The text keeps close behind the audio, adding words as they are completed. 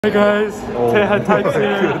Hi guys, Taeha types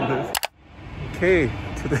here. Okay,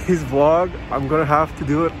 today's vlog, I'm gonna have to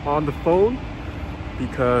do it on the phone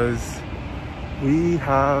because we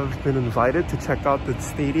have been invited to check out the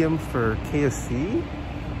stadium for KSC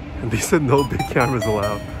and they said no big cameras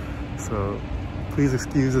allowed. So please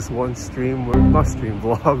excuse this one stream, or not stream,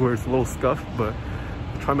 vlog where it's a little scuffed, but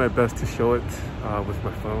I'll try my best to show it with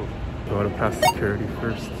my phone. I want to pass security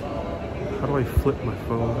first. How do I flip my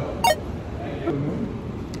phone?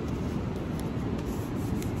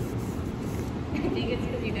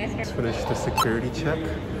 Just finished the security check.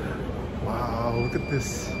 Wow, look at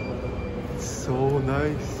this. It's so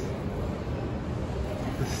nice.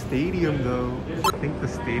 The stadium though, I think the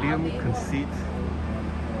stadium can seat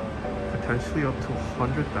potentially up to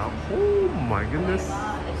 100,000. Oh my goodness.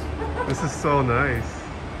 This is so nice.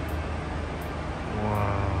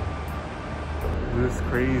 Wow. This is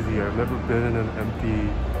crazy. I've never been in an empty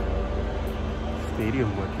stadium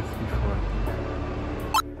like this before.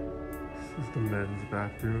 This is the men's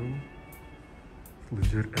bathroom.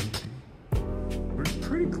 It's legit empty. But it's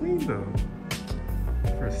pretty clean though.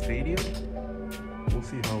 For a stadium, we'll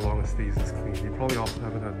see how long it stays this clean. You probably also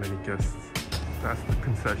haven't had many guests. That's the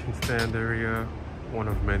concession stand area. One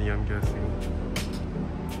of many, I'm guessing.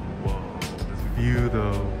 Whoa, this view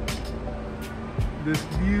though. This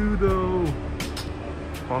view though.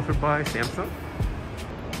 Sponsored by Samsung.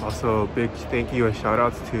 Also, big thank you and shout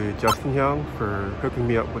outs to Justin Young for hooking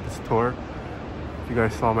me up with this tour. If you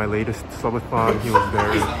guys saw my latest subathon, he was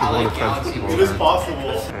there. He's one of the fastest people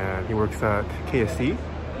there. And he works at KSC,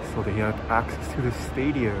 so they had access to the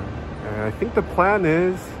stadium. And I think the plan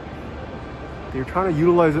is they're trying to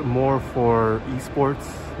utilize it more for esports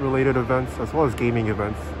related events as well as gaming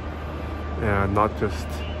events, and not just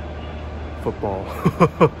football.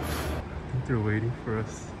 I think they're waiting for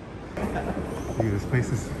us. Dude, this place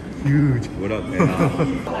is huge. What up, man?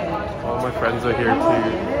 All my friends are here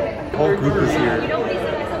too. The whole group is here.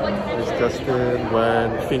 There's Justin,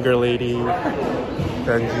 Wen, Finger Lady,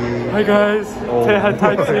 Benji. Hi guys, Taeha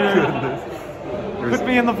types here. Put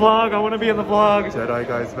me in the vlog, I want to be in the vlog. Jedi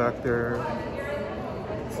guys back there.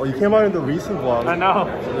 Oh, you came out in the recent vlog. I know.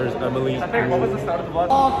 So there's Emily. I think, what was the start of the vlog?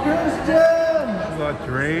 Oh, Christian! We got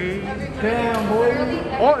Dre. Damn,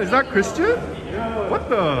 boy. Oh, is that Christian? What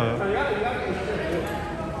the?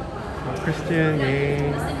 Christian,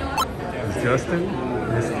 Yang. There's Justin.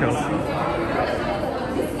 There's Kelsey.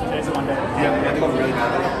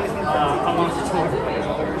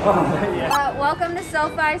 Welcome to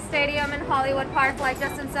SoFi Stadium in Hollywood Park. Like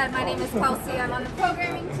Justin said, my name is Kelsey. I'm on the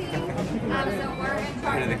programming team. So we're in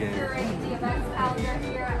charge of curating the events calendar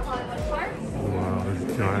here at Hollywood Park. Wow,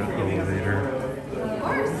 this giant elevator. Of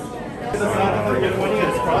course.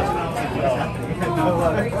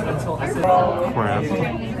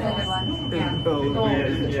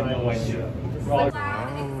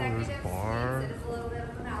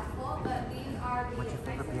 What's your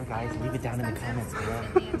favorite beer, guys? Leave it down in the comments below.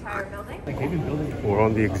 The entire building. We're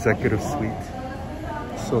on the executive suite.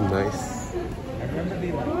 So nice.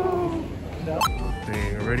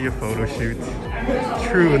 Dang, already a photo shoot.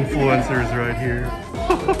 True influencers right here.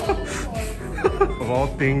 Of all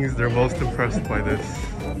things, they're most impressed by this.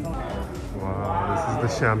 Wow, this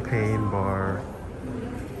is the champagne bar.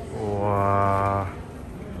 Wow.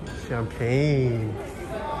 Champagne.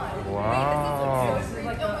 Wow.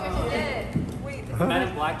 Men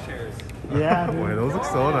in black chairs. Yeah. Boy, those look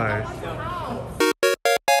so nice.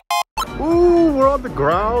 Ooh, we're on the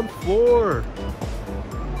ground floor.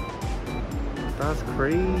 That's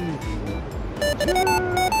crazy.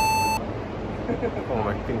 Oh,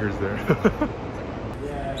 my finger's there.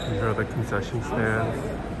 These are the concession stands.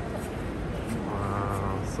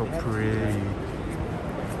 Wow, so pretty.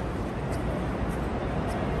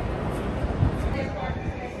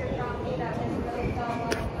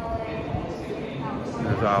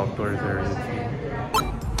 There's the outdoors area too.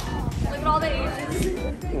 Look at all the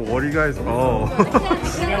Asians. What are you guys? Oh.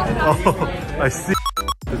 Oh, I see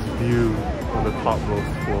this view on the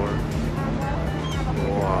topmost floor.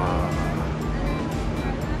 Wow.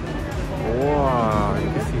 Wow, you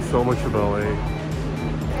can see so much of LA.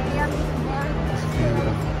 It's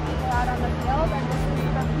beautiful.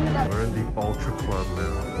 We're in the Ultra Club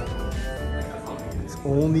now. It's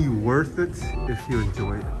only worth it if you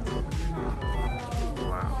enjoy it.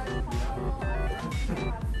 Wow.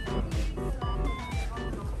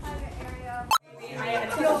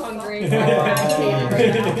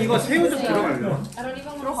 이거 새우 좀 들어가요.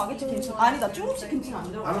 들어가겠지 김치. 아니 나 중국식 김치는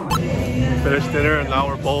안 들어가. Finished dinner and now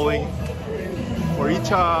we're bowling.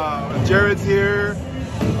 Moricha, Jared's here.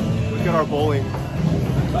 Look at our bowling.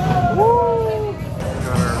 Woo!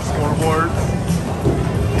 Got our scoreboards.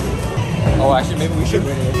 Oh, actually, maybe we should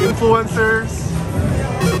win it. Influencers,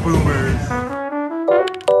 the boomers.